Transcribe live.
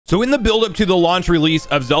So in the build up to the launch release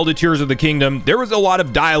of Zelda Tears of the Kingdom, there was a lot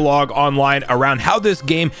of dialogue online around how this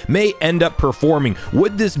game may end up performing.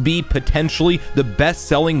 Would this be potentially the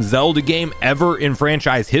best-selling Zelda game ever in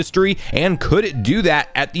franchise history? And could it do that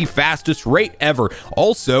at the fastest rate ever?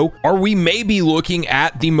 Also, are we maybe looking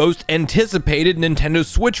at the most anticipated Nintendo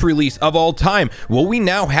Switch release of all time? Well, we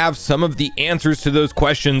now have some of the answers to those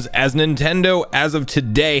questions, as Nintendo, as of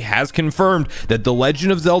today, has confirmed that The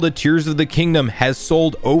Legend of Zelda Tears of the Kingdom has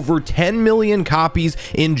sold over 10 million copies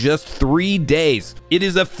in just 3 days. It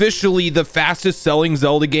is officially the fastest selling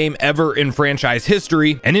Zelda game ever in franchise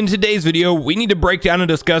history, and in today's video we need to break down and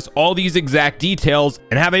discuss all these exact details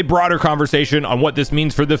and have a broader conversation on what this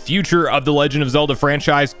means for the future of the Legend of Zelda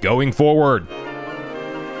franchise going forward.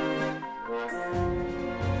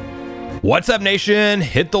 What's up, nation?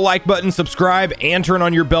 Hit the like button, subscribe, and turn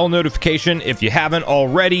on your bell notification if you haven't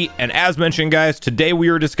already. And as mentioned, guys, today we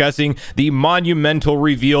are discussing the monumental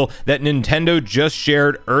reveal that Nintendo just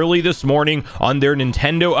shared early this morning on their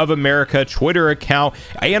Nintendo of America Twitter account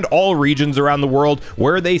and all regions around the world,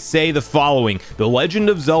 where they say the following: The Legend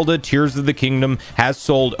of Zelda Tears of the Kingdom has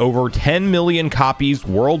sold over 10 million copies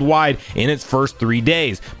worldwide in its first 3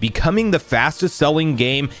 days, becoming the fastest selling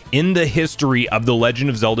game in the history of the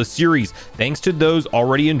Legend of Zelda series, thanks to those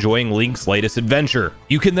already enjoying Link's latest adventure.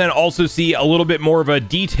 You can then also see a little bit more of a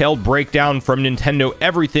detailed breakdown from Nintendo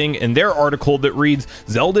Everything in their article that reads,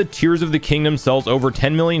 Zelda Tears of the Kingdom sells over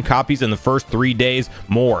 10 million copies in the first 3 days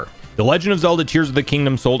more. The Legend of Zelda Tears of the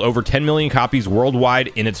Kingdom sold over 10 million copies worldwide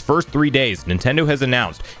in its first 3 days. Nintendo has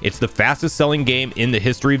announced it's the fastest selling game in the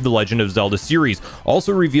history of the Legend of Zelda series.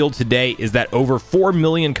 Also revealed today is that over 4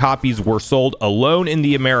 million copies were sold alone in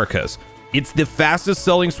the Americas. It's the fastest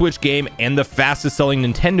selling Switch game and the fastest selling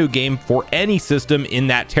Nintendo game for any system in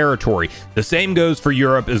that territory. The same goes for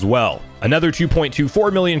Europe as well. Another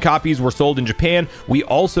 2.24 million copies were sold in Japan. We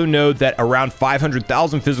also know that around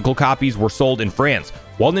 500,000 physical copies were sold in France.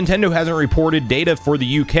 While Nintendo hasn't reported data for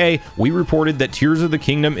the UK, we reported that Tears of the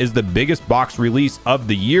Kingdom is the biggest box release of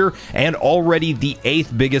the year and already the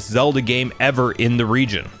 8th biggest Zelda game ever in the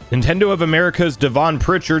region. Nintendo of America's Devon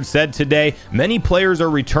Pritchard said today, many players are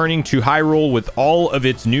returning to Hyrule with all of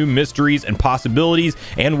its new mysteries and possibilities,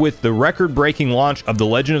 and with the record-breaking launch of The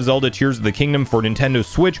Legend of Zelda Tears of the Kingdom for Nintendo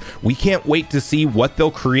Switch, we can't wait to see what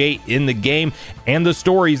they'll create in the game and the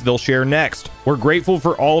stories they'll share next. We're grateful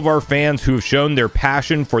for all of our fans who have shown their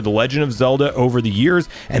passion for The Legend of Zelda over the years,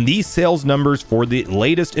 and these sales numbers for the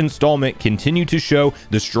latest installment continue to show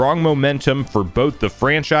the strong momentum for both the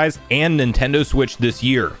franchise and Nintendo Switch this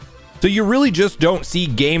year. So you really just don't see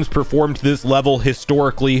games perform to this level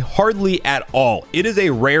historically, hardly at all. It is a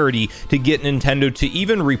rarity to get Nintendo to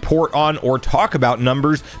even report on or talk about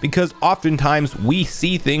numbers, because oftentimes we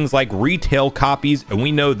see things like retail copies and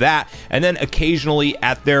we know that, and then occasionally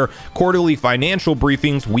at their quarterly financial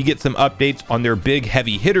briefings we get some updates on their big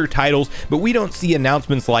heavy hitter titles, but we don't see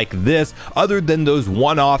announcements like this other than those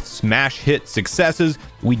one-off smash hit successes.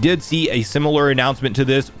 We did see a similar announcement to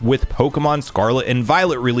this with Pokemon Scarlet and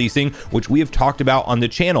Violet releasing, which we have talked about on the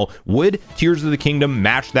channel. Would Tears of the Kingdom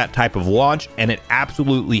match that type of launch? And it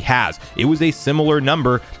absolutely has. It was a similar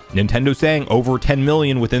number, Nintendo saying over 10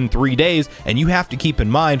 million within 3 days, and you have to keep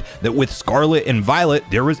in mind that with Scarlet and Violet,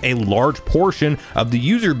 there was a large portion of the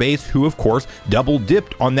user base who of course double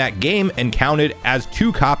dipped on that game and counted as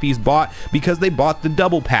 2 copies bought because they bought the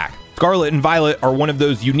double pack. Scarlet and Violet are one of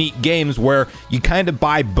those unique games where you kind of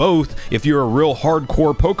buy both if you're a real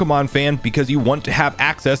hardcore Pokemon fan, because you want to have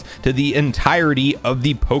access to the entirety of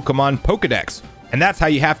the Pokemon Pokedex. And that's how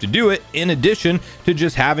you have to do it, in addition to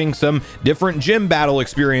just having some different gym battle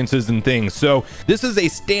experiences and things. So this is a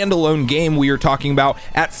standalone game we are talking about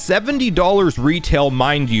at $70 retail,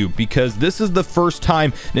 mind you, because this is the first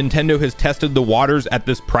time Nintendo has tested the waters at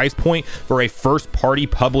this price point for a first party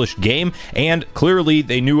published game. And clearly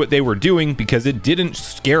they knew what they were doing, because it didn't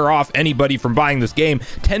scare off anybody from buying this game.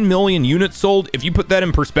 10 million units sold, if you put that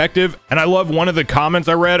in perspective. And I love one of the comments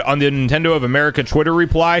I read on the Nintendo of America Twitter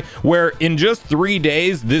reply, where in just 3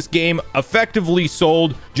 days, this game effectively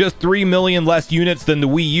sold just 3 million less units than the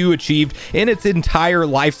Wii U achieved in its entire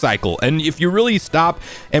life cycle. And if you really stop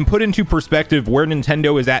and put into perspective where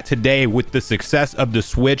Nintendo is at today with the success of the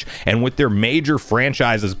Switch and with their major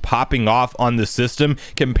franchises popping off on the system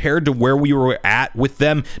compared to where we were at with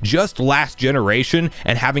them just last generation,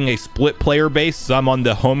 and having a split player base, some on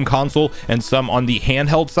the home console and some on the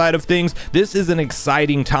handheld side of things, this is an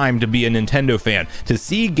exciting time to be a Nintendo fan. To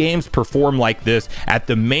see games perform like this this at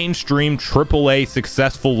the mainstream AAA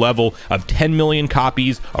successful level of 10 million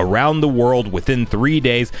copies around the world within 3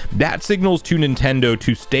 days, that signals to Nintendo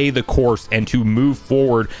to stay the course and to move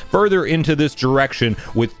forward further into this direction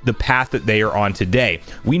with the path that they are on today.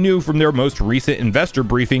 We knew from their most recent investor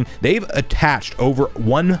briefing, they've attached over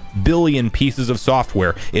 1 billion pieces of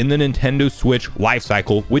software in the Nintendo Switch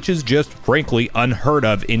lifecycle, which is just frankly unheard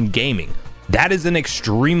of in gaming. That is an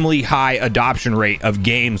extremely high adoption rate of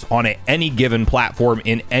games on any given platform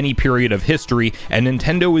in any period of history, and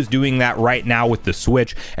Nintendo is doing that right now with the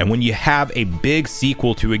Switch. And when you have a big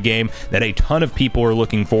sequel to a game that a ton of people are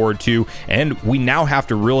looking forward to, and we now have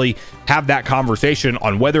to really have that conversation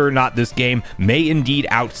on whether or not this game may indeed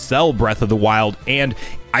outsell Breath of the Wild, and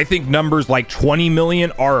I think numbers like 20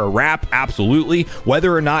 million are a wrap, absolutely.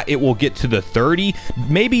 Whether or not it will get to the 30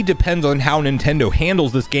 maybe depends on how Nintendo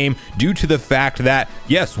handles this game, due to the fact that,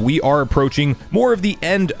 yes, we are approaching more of the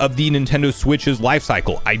end of the Nintendo Switch's life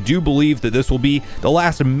cycle. I do believe that this will be the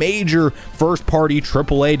last major first-party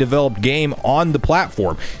AAA developed game on the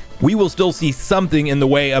platform. We will still see something in the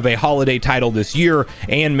way of a holiday title this year,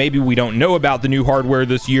 and maybe we don't know about the new hardware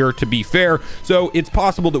this year, to be fair, so it's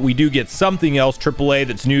possible that we do get something else AAA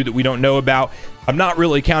that's new that we don't know about. I'm not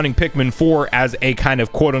really counting Pikmin 4 as a kind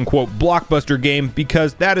of quote-unquote blockbuster game,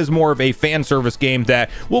 because that is more of a fan service game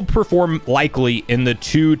that will perform likely in the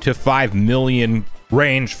 2 to 5 million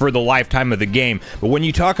range for the lifetime of the game. But when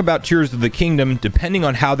you talk about Tears of the Kingdom, depending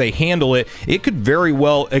on how they handle it, it could very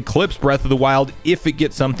well eclipse Breath of the Wild if it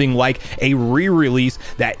gets something like a re-release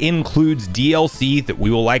that includes DLC that we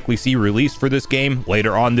will likely see released for this game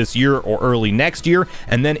later on this year or early next year,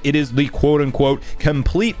 and then it is the quote-unquote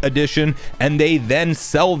complete edition, and they then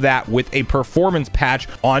sell that with a performance patch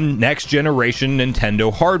on next generation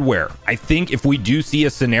Nintendo hardware. I think if we do see a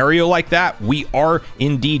scenario like that, we are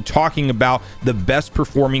indeed talking about the best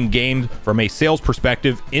performing game from a sales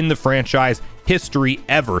perspective in the franchise history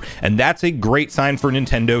ever, and that's a great sign for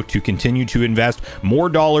Nintendo to continue to invest more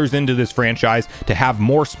dollars into this franchise, to have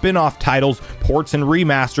more spin-off titles, ports and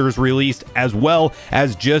remasters released, as well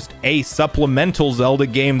as just a supplemental Zelda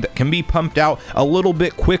game that can be pumped out a little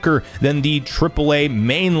bit quicker than the AAA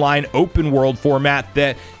mainline open world format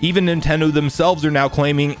that even Nintendo themselves are now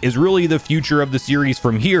claiming is really the future of the series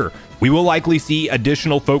from here. We will likely see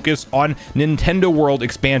additional focus on Nintendo World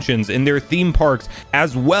expansions in their theme parks,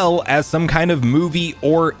 as well as some kind of movie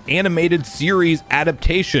or animated series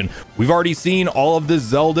adaptation. We've already seen all of the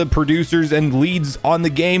Zelda producers and leads on the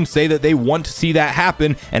game say that they want to see that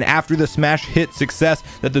happen, and after the smash hit success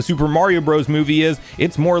that the Super Mario Bros. Movie is,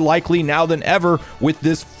 it's more likely now than ever, with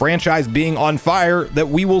this franchise being on fire, that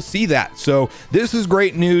we will see that. So this is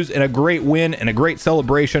great news and a great win and a great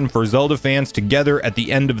celebration for Zelda fans together at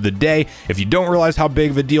the end of the day. If you don't realize how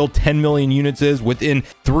big of a deal 10 million units is within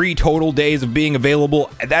 3 total days of being available,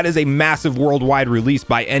 that is a massive worldwide release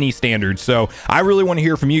by any standard. So I really want to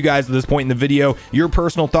hear from you guys at this point in the video, your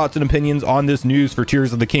personal thoughts and opinions on this news for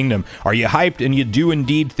Tears of the Kingdom. Are you hyped and you do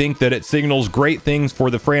indeed think that it signals great things for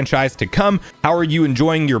the franchise to come? How are you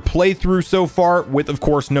enjoying your playthrough so far, with of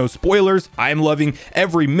course no spoilers? I am loving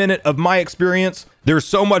every minute of my experience. There's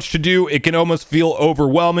so much to do, it can almost feel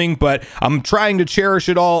overwhelming, but I'm trying to cherish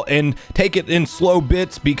it all and take it in slow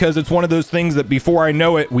bits, because it's one of those things that before I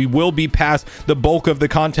know it, we will be past the bulk of the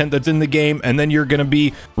content that's in the game, and then you're going to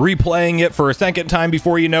be replaying it for a second time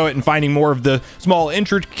before you know it and finding more of the small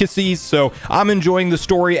intricacies. So I'm enjoying the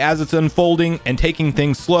story as it's unfolding and taking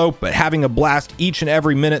things slow, but having a blast each and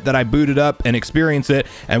every minute that I boot it up and experience it.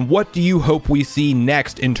 And what do you hope we see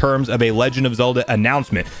next in terms of a Legend of Zelda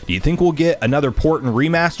announcement? Do you think we'll get another port and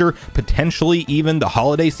remaster, potentially even the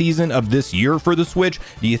holiday season of this year for the Switch?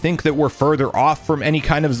 Do you think that we're further off from any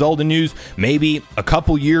kind of Zelda news, maybe a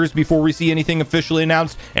couple years before we see anything officially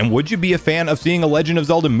announced? And would you be a fan of seeing a Legend of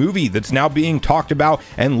Zelda movie that's now being talked about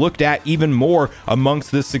and looked at even more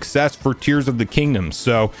amongst the success for Tears of the Kingdom?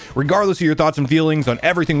 So regardless of your thoughts and feelings on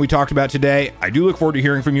everything we talked about today, I do look forward to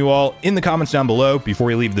hearing from you all in the comments down below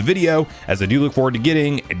before you leave the video, as I do look forward to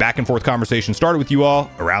getting a back and forth conversation started with you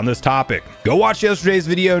all around this topic. Go watch yesterday's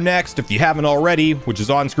video next if you haven't already, which is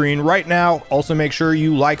on screen right now. Also make sure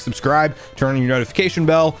you like, subscribe, turn on your notification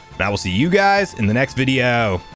bell, and I will see you guys in the next video.